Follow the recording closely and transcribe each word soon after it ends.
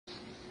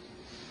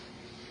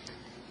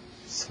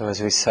So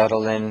as we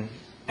settle in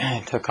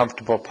to a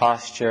comfortable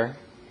posture,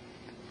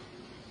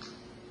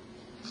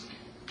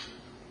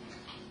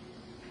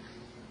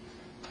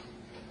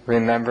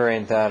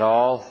 remembering that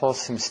all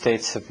wholesome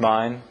states of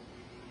mind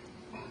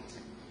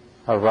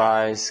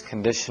arise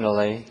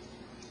conditionally,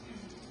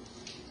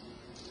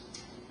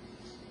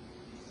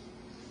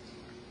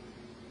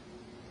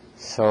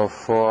 so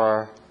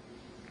for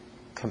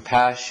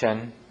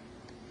compassion,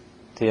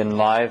 the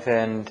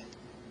enlivened,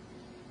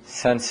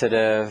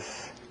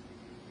 sensitive,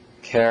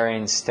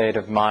 caring state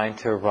of mind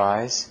to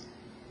arise,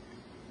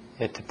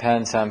 it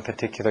depends on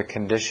particular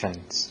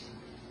conditions.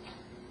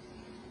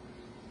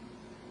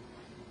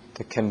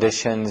 The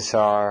conditions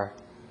are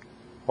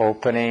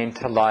opening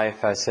to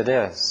life as it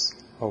is,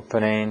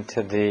 opening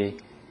to the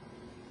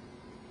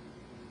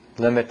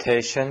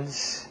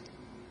limitations,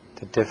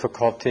 the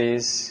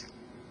difficulties,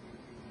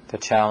 the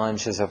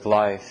challenges of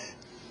life.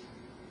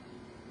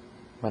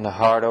 When the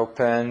heart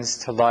opens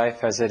to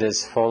life as it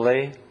is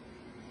fully,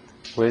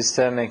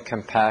 wisdom and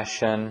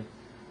compassion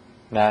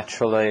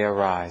naturally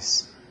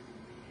arise.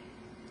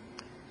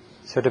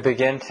 So to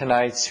begin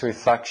tonight's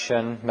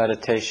reflection,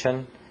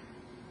 meditation,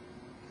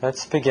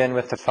 let's begin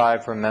with the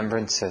 5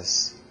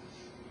 remembrances.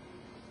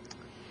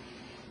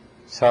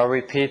 So I'll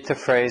repeat the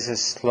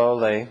phrases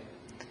slowly,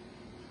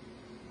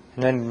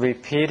 and then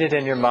repeat it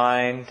in your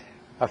mind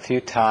a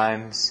few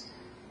times,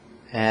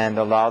 and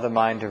allow the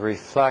mind to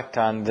reflect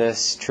on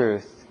this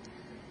truth.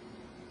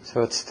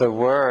 So it's the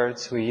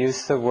words, we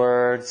use the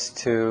words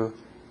to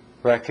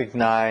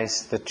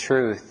recognize the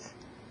truth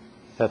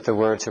that the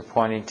words are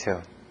pointing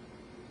to.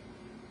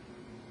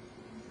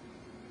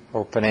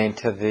 Opening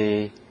to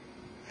the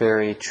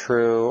very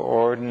true,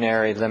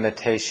 ordinary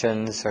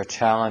limitations or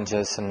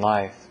challenges in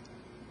life.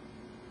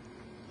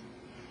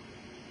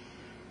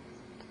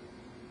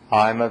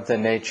 I'm of the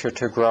nature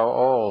to grow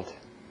old.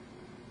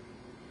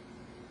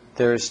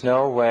 There is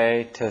no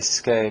way to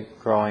escape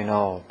growing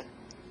old.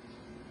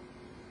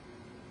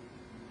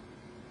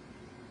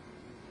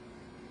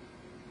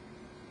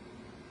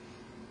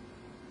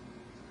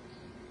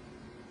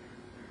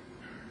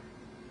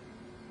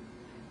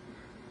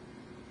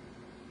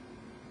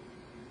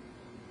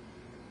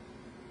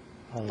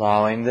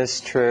 Allowing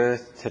this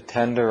truth to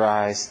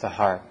tenderize the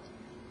heart.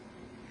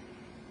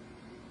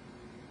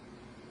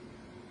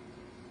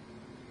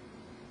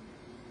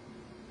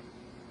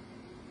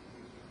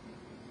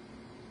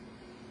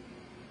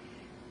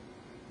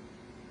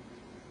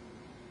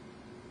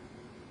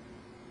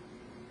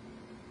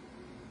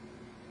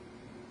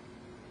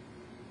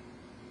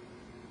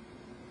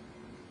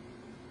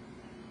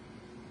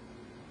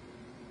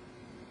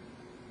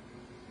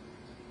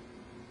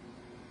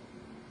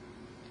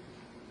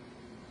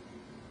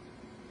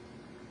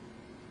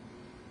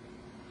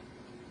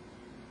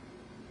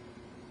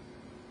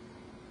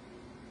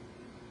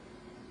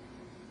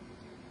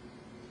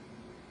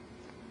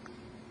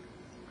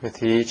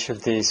 With each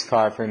of these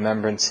 5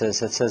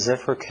 remembrances, it's as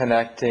if we're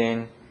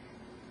connecting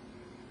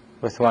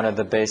with one of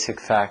the basic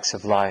facts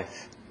of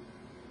life.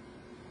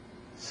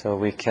 So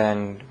we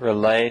can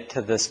relate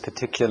to this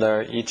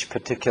each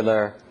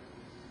particular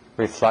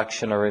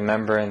reflection or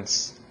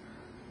remembrance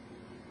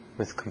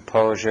with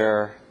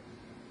composure,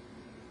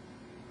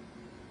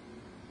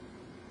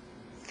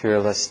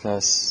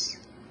 fearlessness.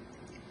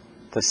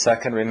 The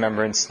second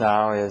remembrance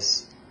now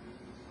is,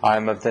 I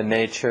am of the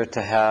nature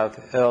to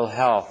have ill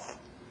health.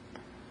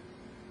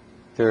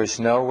 There is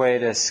no way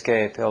to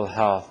escape ill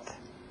health.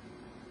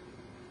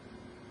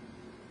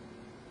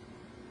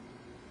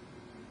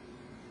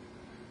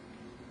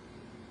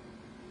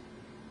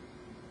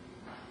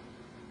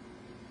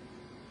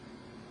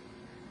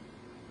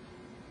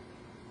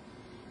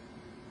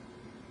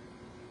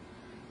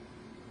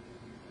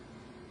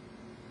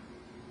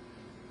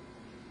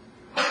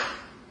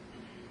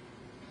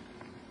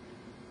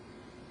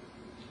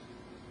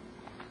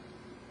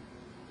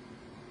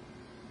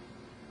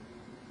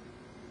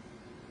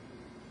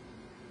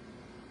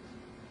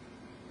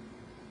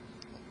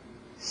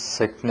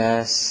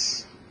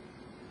 Sickness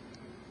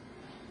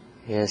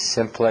is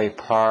simply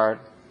part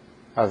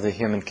of the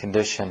human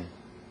condition.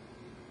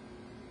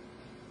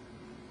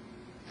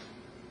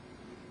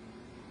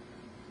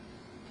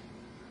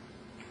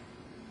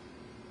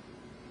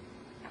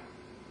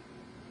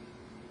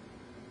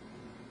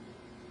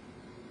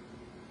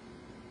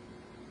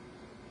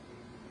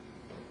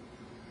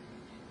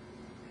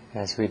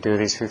 As we do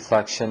these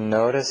reflections,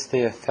 notice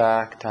the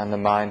effect on the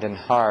mind and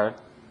heart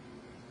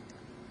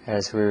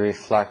as we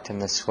reflect in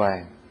this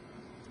way.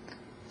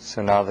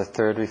 So now the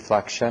third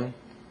reflection.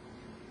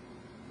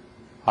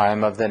 I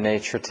am of the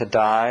nature to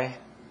die.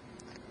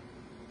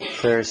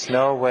 There is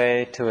no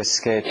way to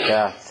escape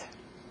death.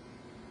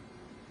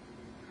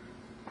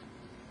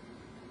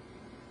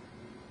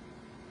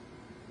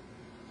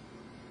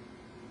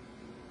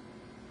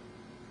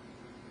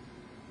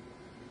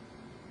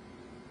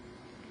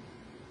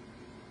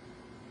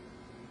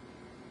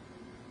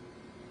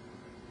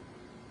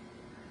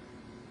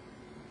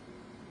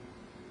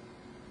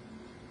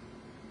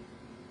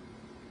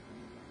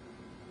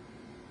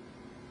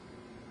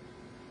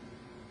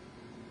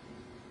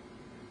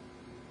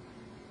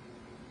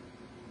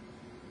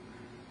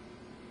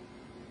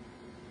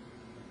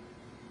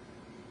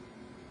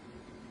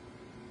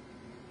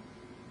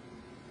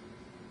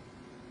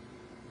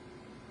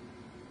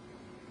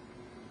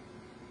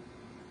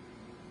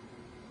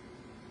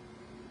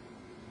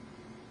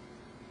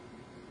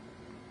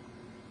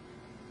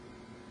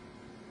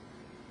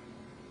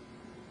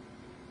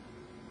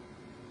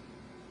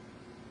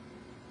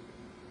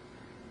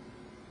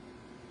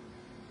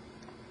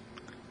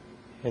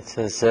 It's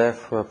as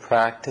if we're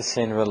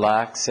practicing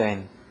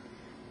relaxing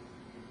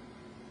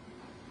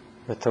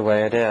with the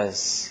way it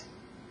is.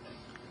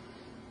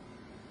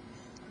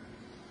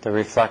 The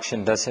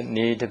reflection doesn't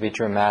need to be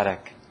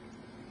dramatic,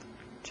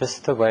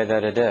 just the way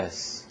that it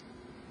is.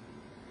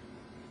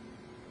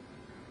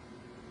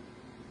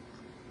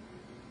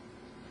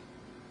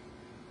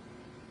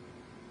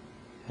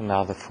 And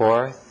now the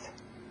fourth.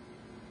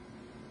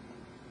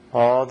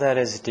 All that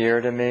is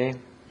dear to me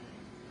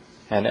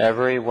and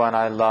everyone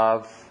I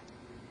love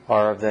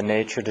are of the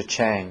nature to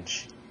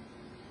change.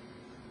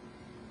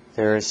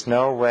 There is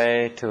no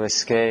way to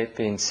escape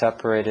being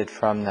separated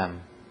from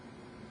them.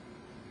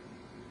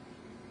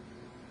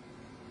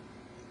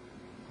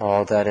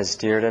 All that is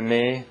dear to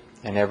me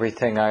and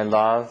everything I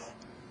love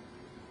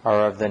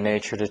are of the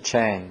nature to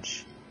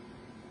change.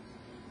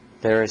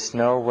 There is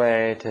no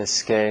way to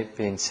escape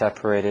being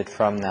separated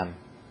from them.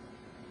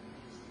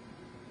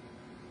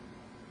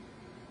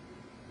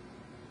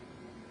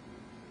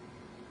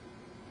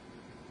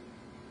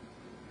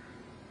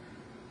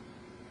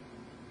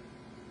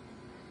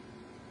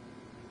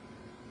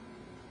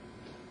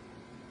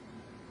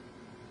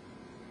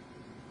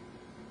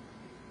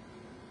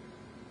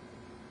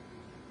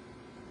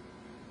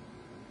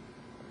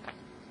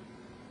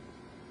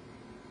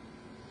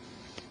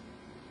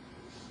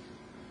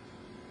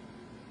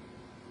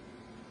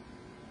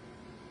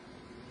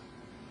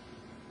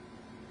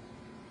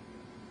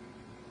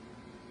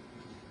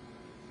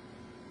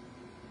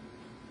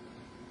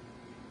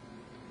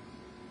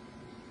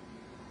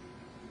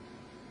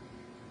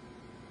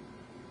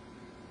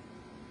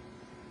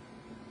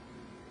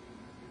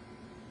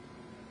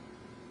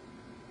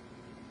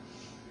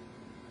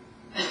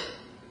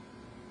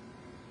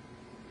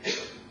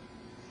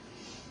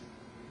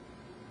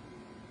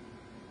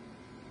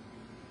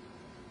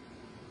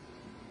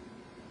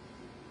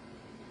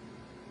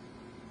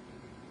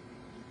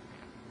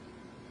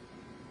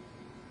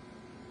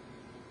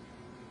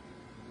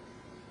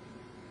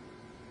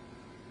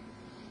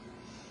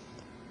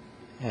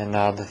 And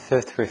now the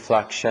fifth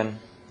reflection.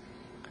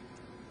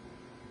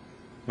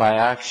 My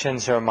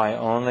actions are my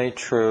only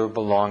true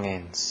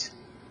belongings.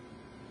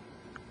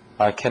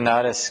 I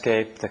cannot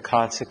escape the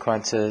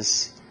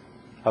consequences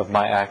of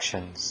my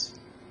actions.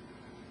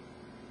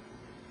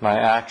 My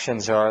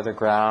actions are the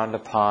ground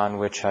upon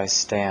which I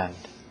stand.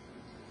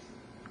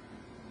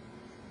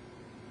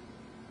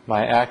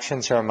 My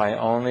actions are my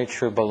only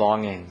true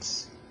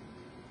belongings.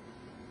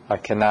 I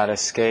cannot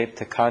escape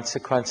the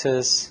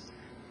consequences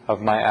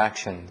of my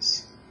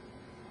actions.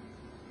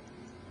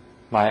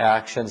 My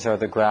actions are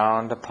the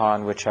ground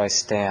upon which I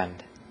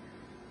stand.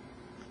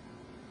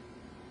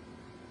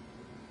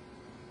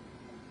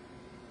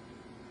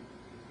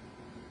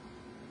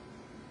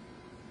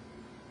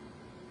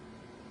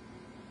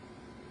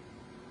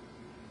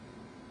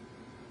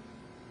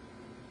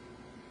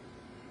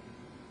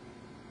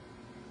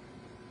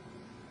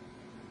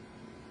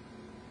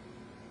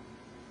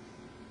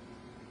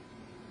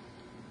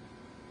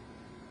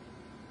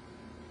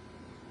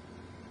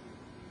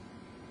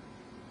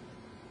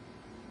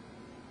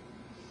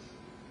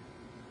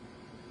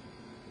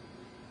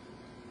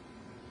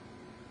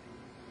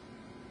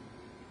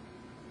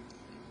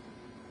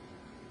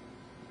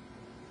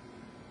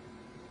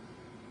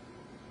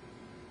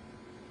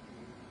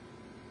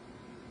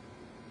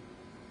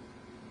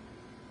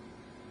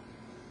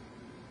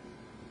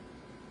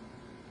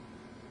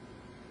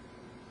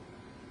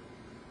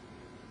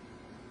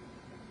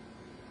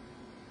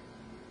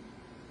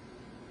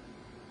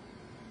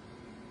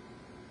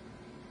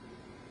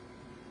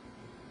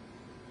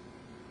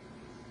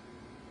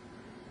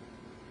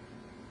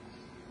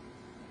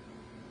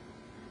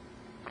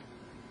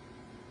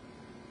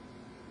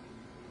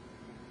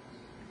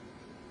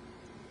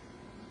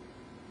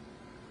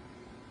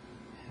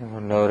 And we're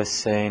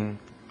noticing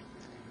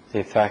the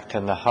effect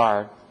on the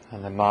heart,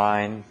 on the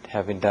mind,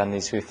 having done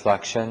these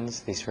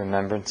reflections, these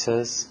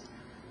remembrances,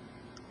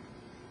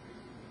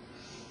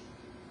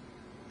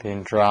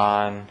 being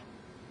drawn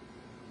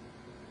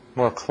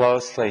more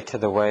closely to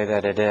the way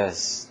that it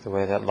is, the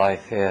way that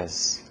life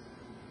is.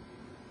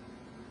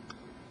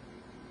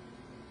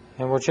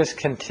 And we'll just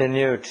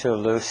continue to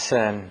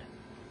loosen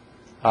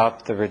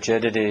up the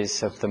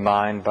rigidities of the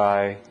mind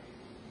by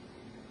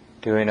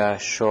doing a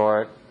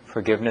short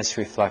forgiveness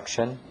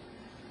reflection,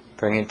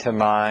 bringing to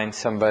mind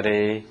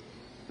somebody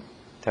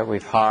that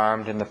we've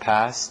harmed in the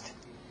past,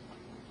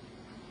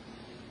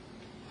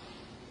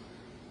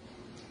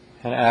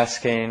 and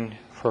asking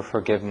for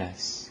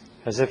forgiveness,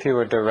 as if you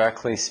were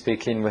directly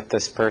speaking with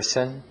this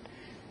person.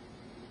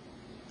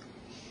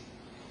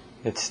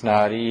 It's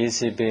not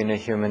easy being a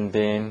human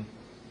being.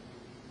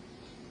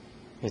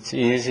 It's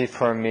easy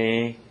for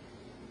me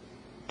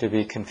to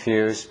be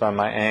confused by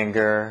my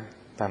anger,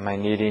 by my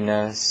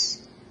neediness,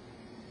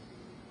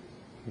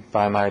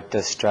 by my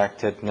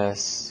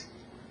distractedness,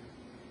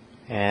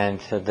 and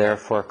to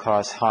therefore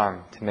cause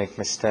harm, to make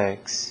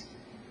mistakes.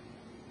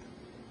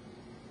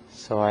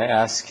 So I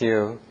ask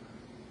you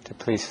to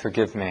please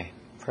forgive me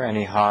for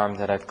any harm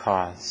that I've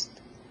caused.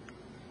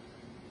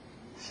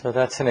 So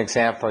that's an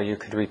example you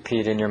could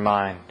repeat in your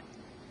mind.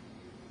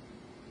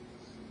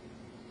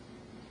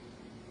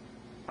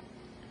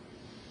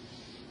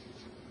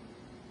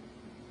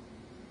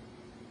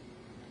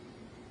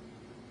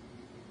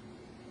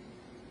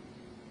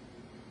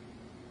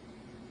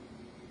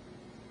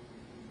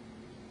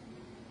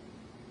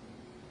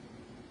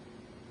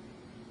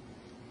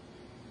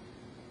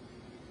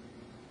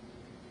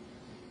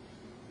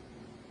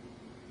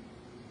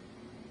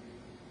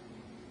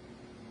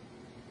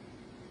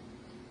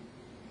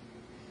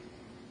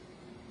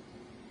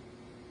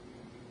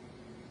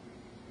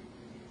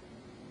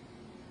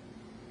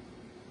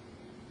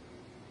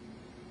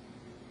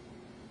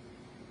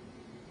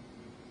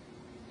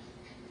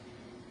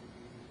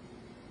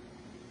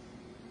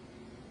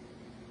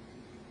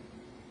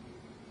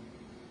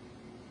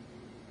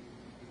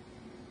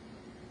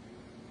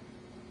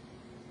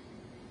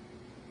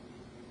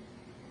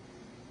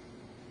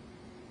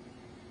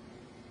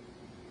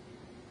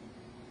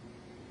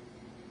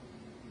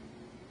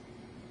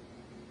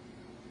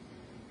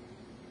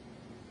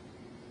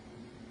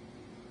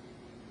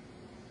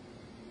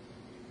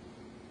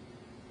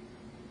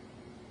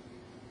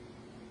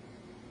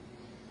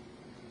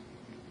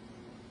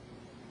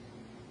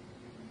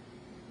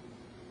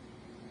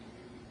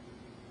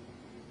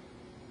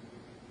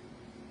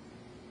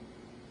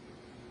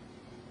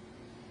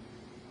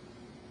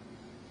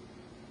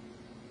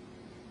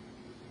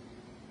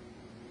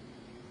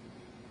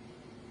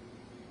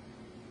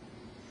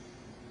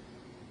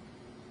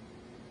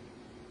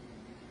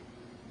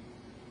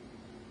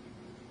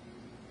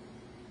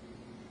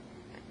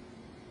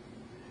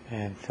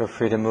 And feel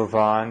free to move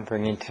on,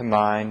 bringing to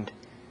mind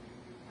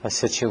a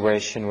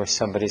situation where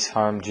somebody's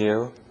harmed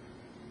you.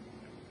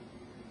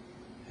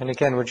 And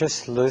again, we're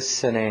just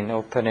loosening,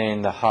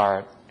 opening the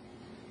heart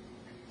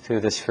through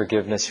this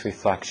forgiveness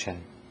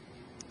reflection.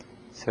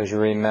 So as you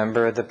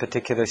remember the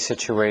particular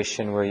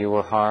situation where you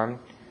were harmed,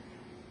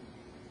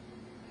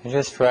 and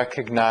just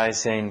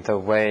recognizing the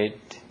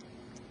weight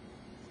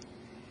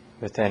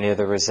with any of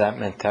the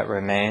resentment that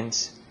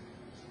remains,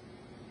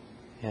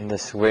 and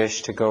this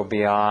wish to go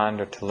beyond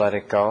or to let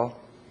it go.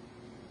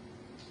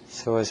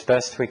 So as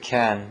best we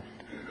can,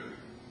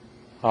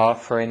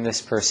 offering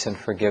this person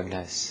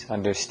forgiveness,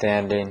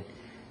 understanding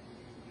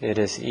it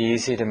is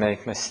easy to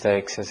make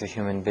mistakes as a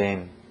human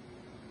being,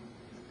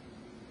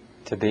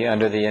 to be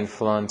under the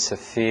influence of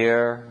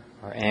fear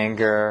or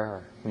anger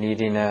or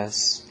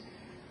neediness,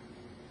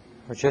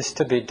 or just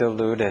to be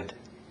deluded,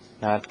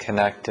 not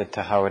connected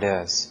to how it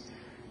is,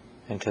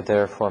 and to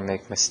therefore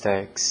make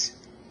mistakes.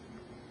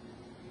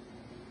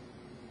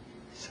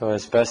 So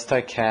as best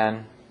I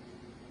can,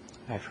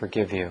 I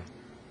forgive you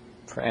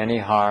for any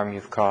harm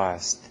you've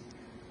caused.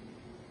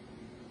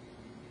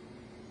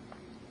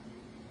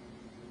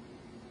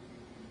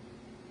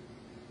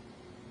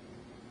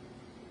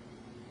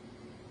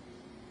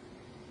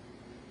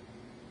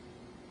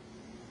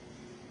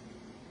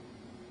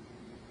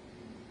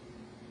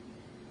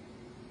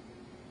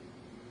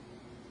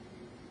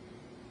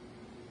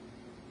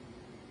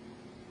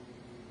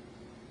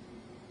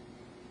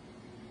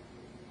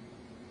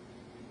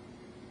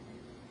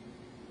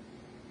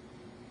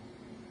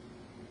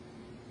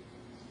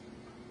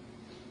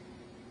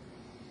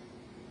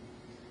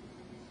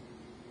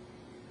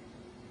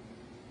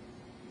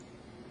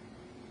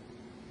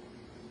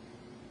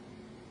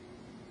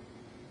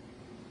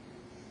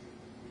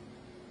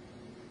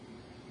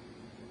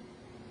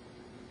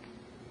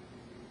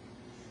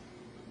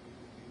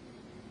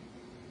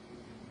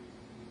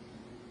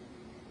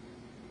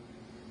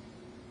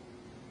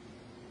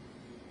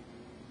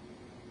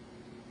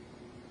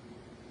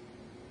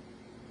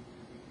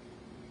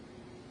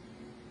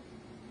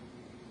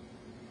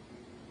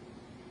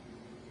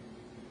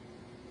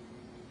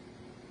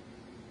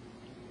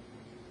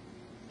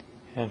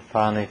 And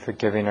finally,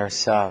 forgiving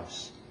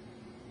ourselves.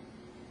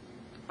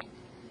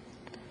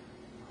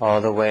 All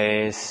the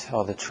ways,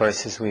 all the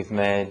choices we've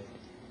made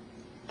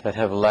that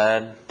have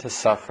led to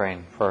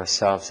suffering for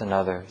ourselves and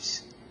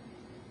others.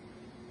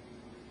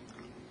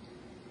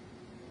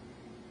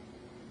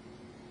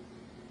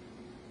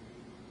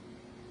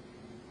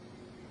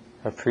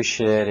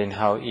 Appreciating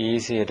how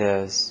easy it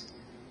is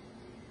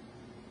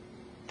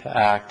to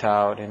act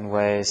out in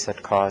ways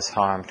that cause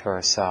harm to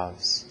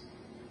ourselves.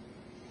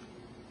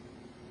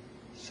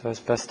 So as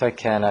best I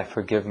can, I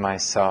forgive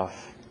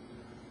myself.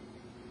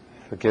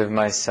 I forgive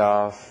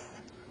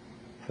myself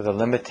for the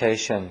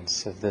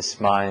limitations of this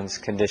mind's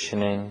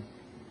conditioning,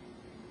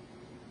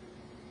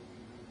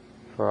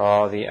 for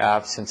all the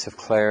absence of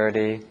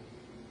clarity.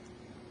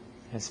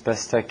 As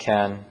best I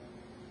can,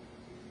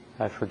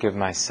 I forgive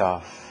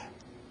myself.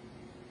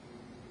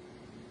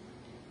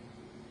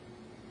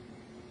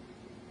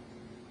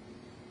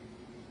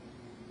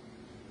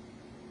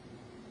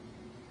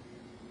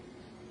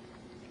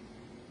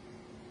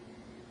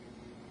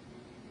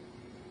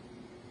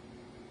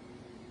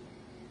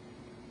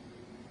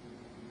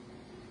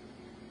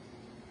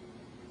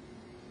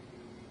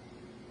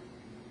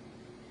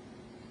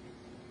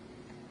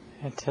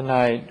 And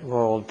tonight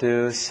we'll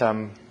do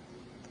some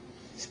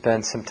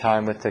spend some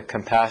time with the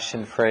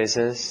compassion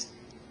phrases.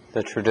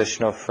 The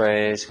traditional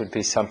phrase would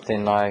be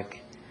something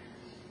like,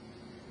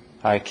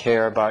 I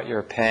care about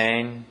your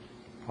pain,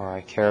 or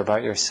I care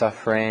about your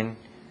suffering,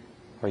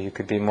 or you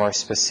could be more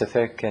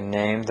specific and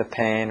name the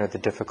pain or the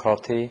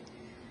difficulty.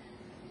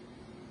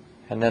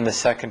 And then the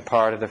second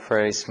part of the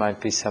phrase might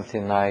be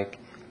something like,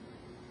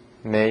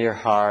 may your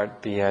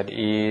heart be at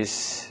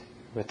ease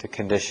with the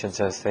conditions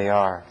as they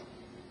are.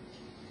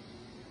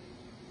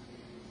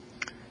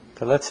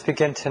 But let's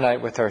begin tonight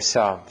with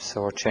ourselves.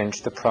 So we'll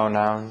change the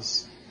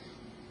pronouns.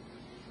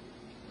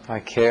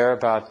 I care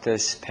about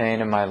this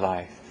pain in my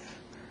life.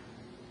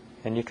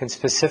 And you can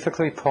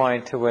specifically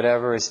point to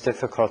whatever is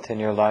difficult in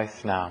your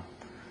life now,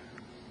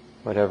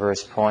 whatever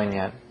is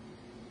poignant.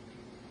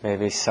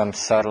 Maybe some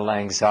subtle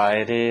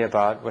anxiety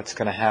about what's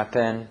going to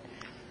happen.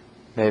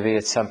 Maybe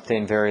it's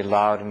something very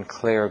loud and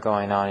clear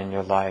going on in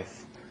your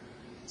life.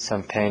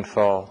 Some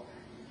painful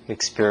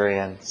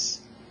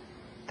experience,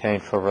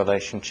 painful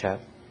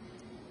relationship.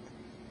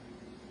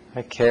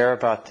 I care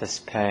about this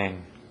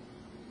pain.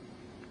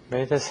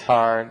 May this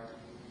heart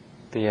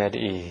be at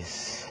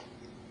ease.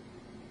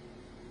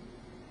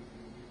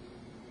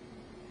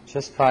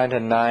 Just find a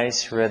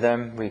nice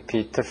rhythm,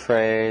 repeat the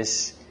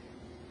phrase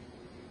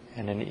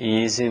in an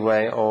easy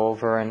way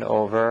over and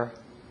over,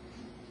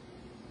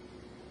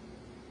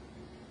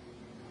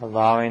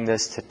 allowing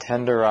this to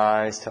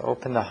tenderize, to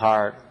open the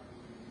heart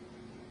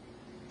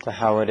to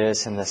how it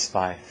is in this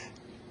life.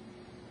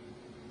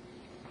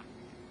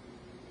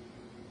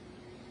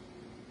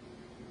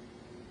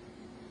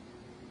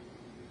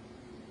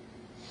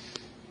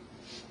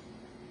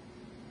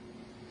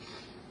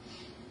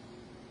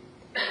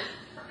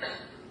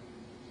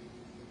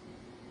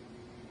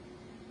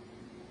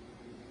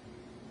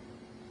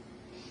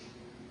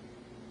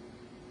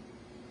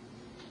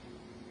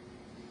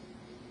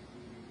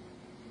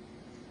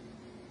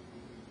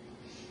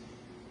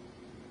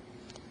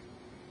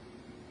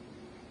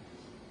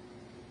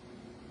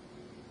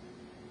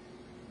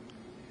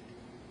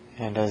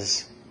 And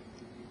as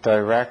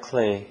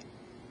directly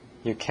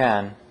you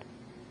can,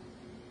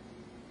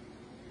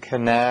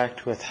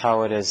 connect with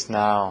how it is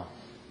now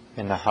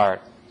in the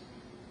heart.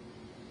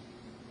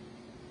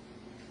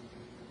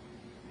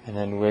 And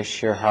then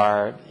wish your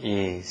heart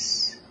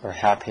ease or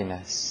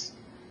happiness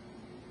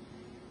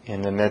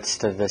in the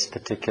midst of this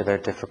particular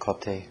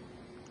difficulty.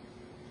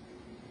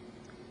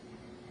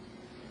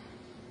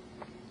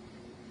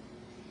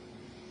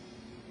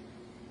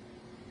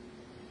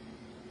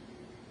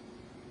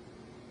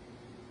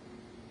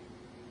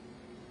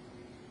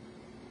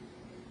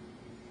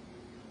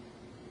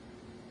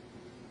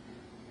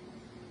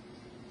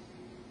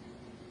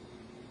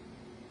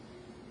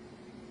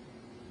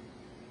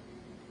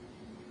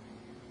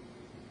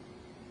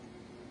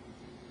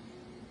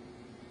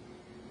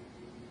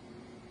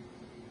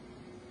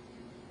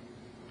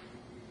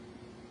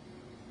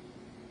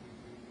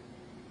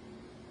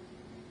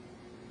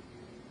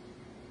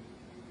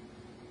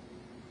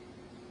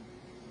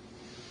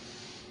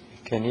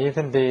 Can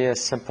even be as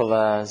simple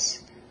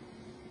as,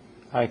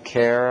 I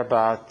care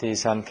about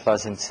these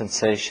unpleasant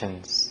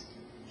sensations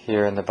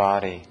here in the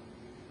body.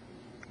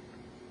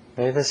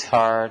 May this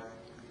heart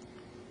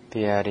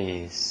be at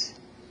ease.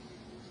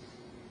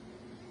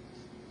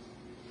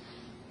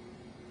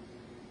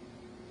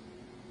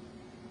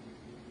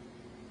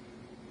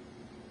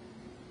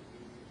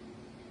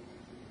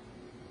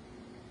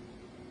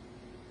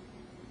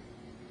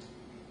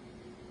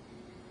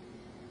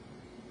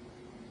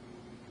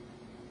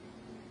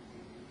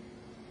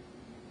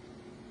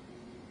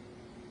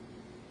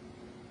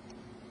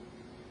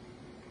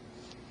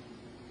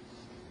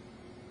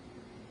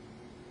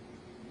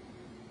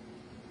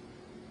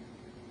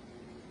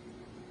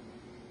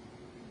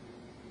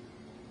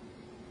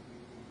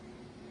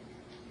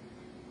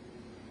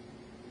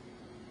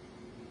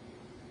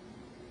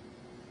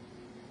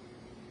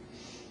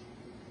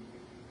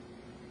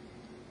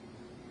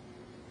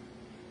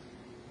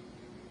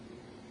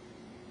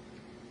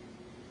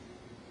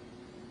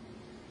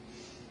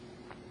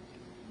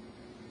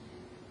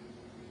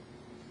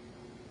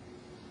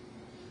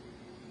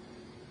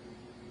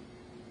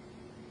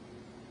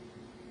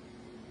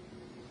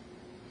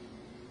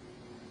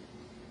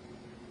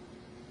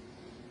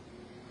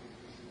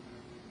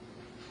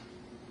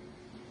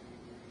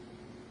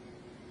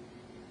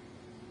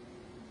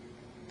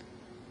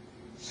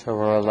 So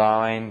we're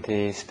allowing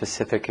the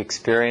specific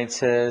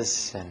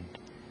experiences and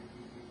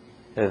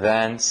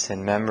events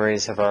and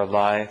memories of our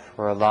life,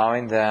 we're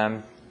allowing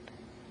them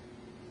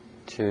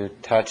to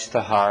touch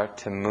the heart,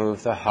 to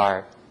move the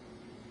heart.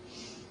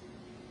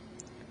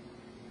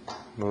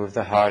 Move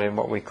the heart in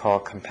what we call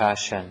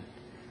compassion,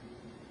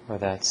 or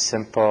that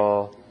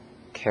simple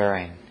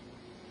caring.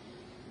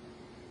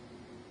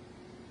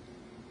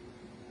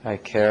 I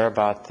care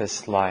about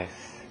this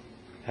life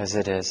as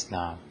it is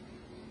now.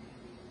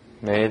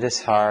 May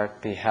this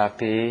heart be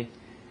happy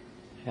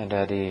and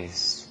at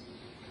ease.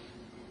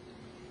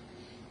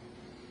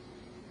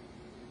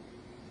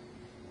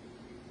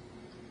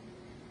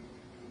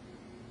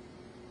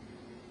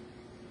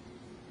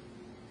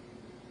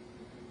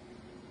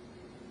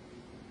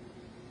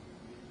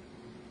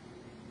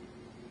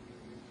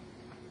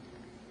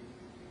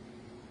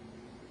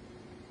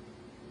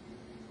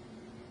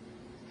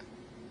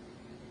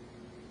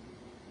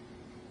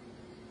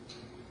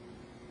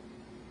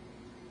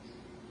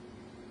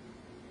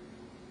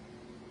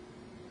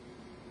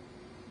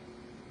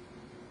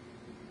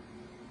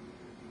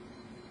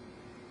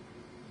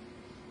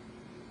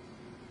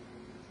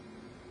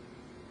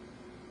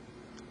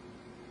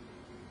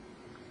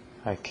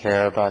 I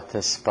care about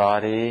this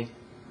body.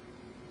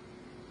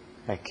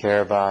 I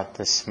care about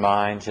this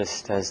mind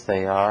just as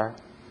they are.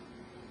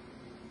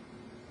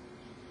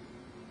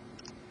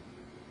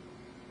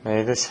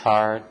 May this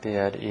heart be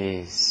at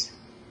ease.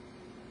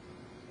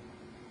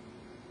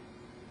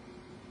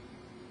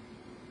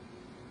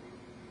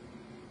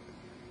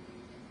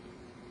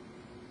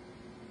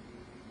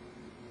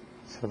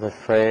 So the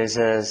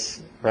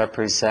phrases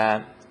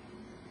represent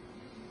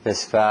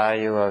this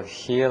value of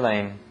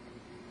healing,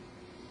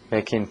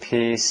 making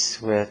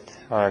peace with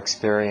our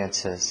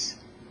experiences,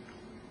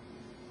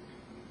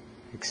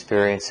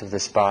 experience of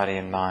this body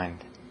and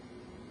mind.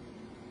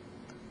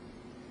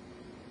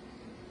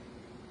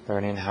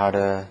 Learning how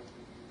to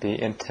be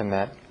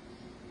intimate.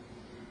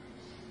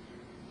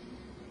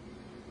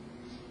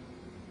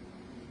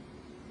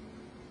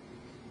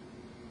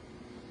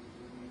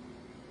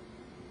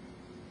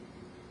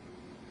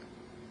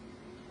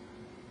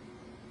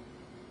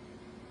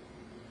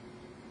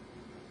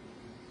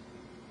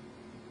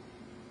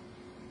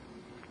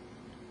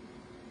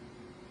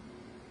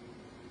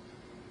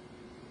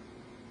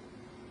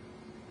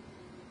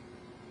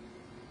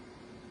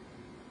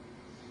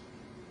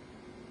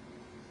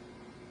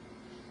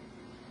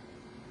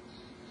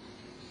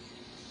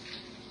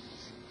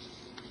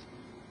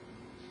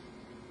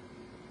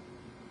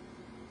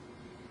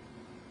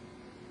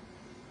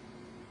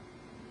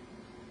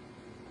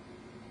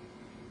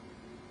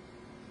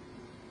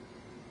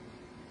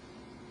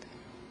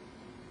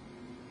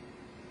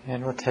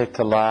 And we'll take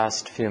the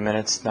last few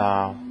minutes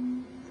now.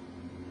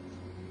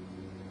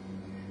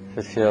 If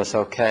it feels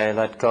okay,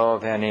 let go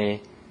of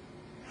any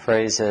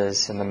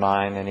phrases in the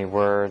mind, any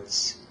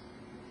words,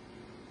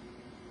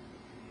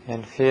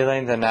 and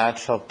feeling the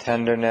natural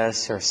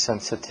tenderness or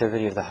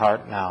sensitivity of the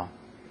heart now.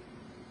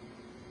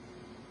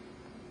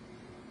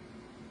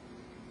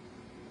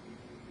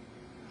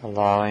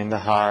 Allowing the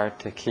heart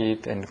to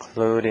keep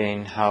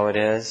including how it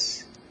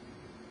is,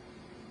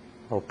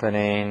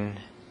 opening,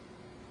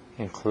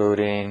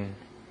 including,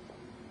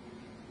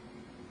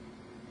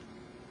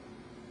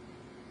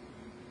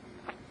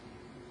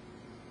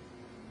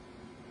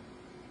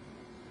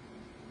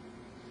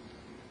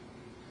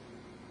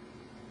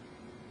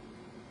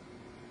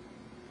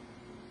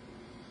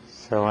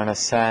 so in a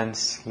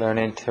sense,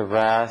 learning to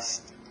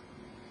rest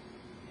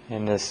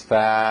in this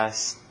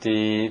vast,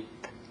 deep,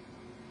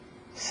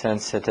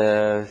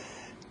 sensitive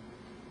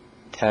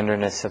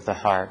tenderness of the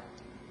heart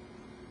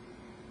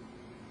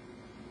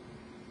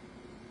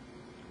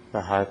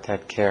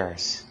that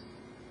cares.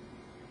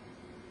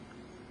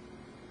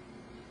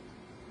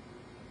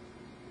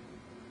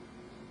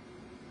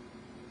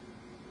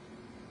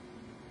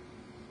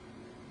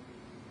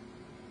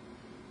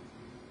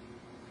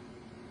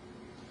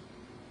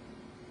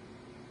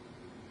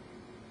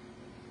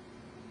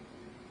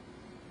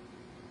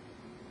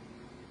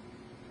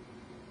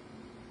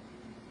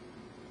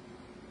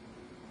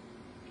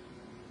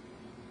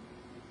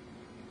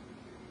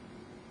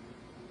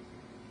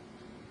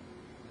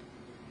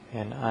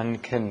 And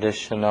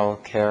unconditional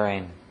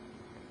caring.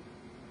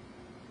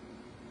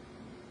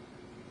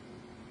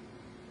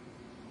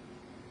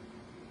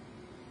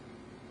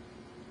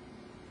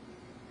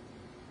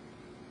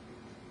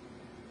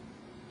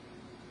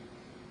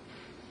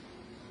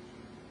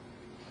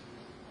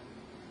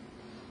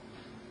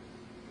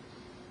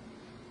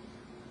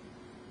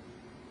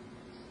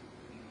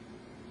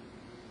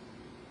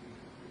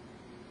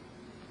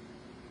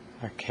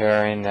 A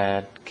caring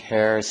that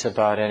cares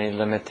about any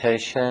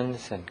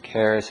limitations and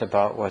cares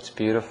about what's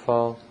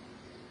beautiful.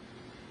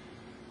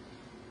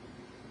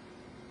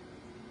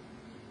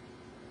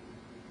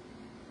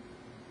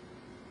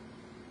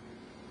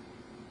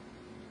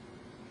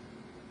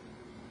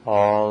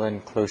 All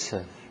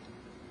inclusive.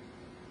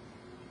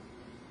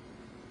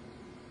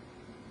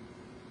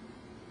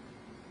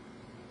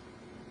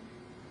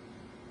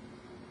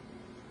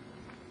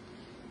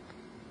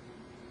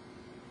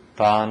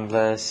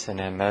 Boundless and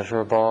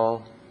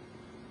immeasurable.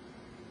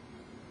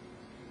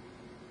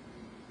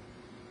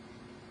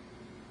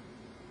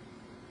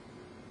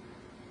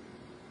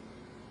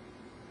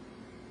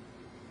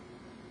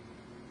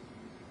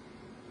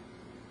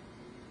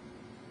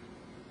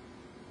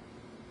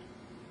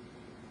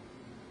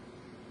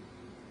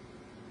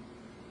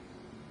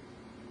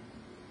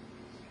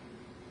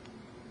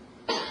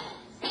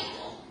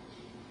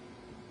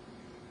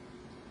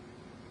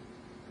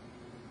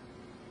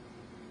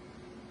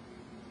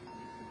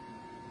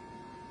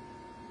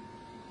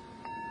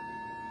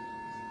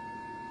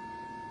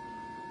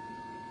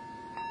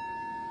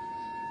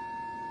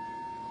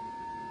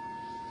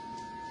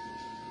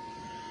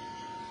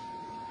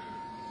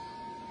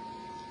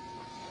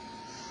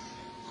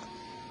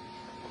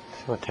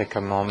 So we'll take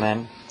a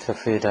moment. Feel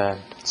free to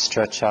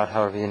stretch out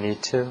however you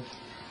need to.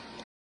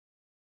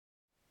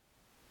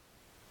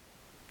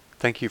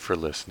 Thank you for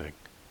listening.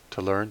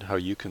 To learn how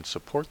you can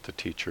support the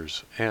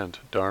teachers and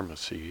Dharma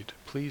Seed,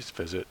 please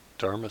visit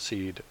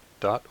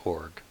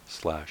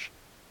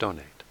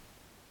dharmaseed.org/donate.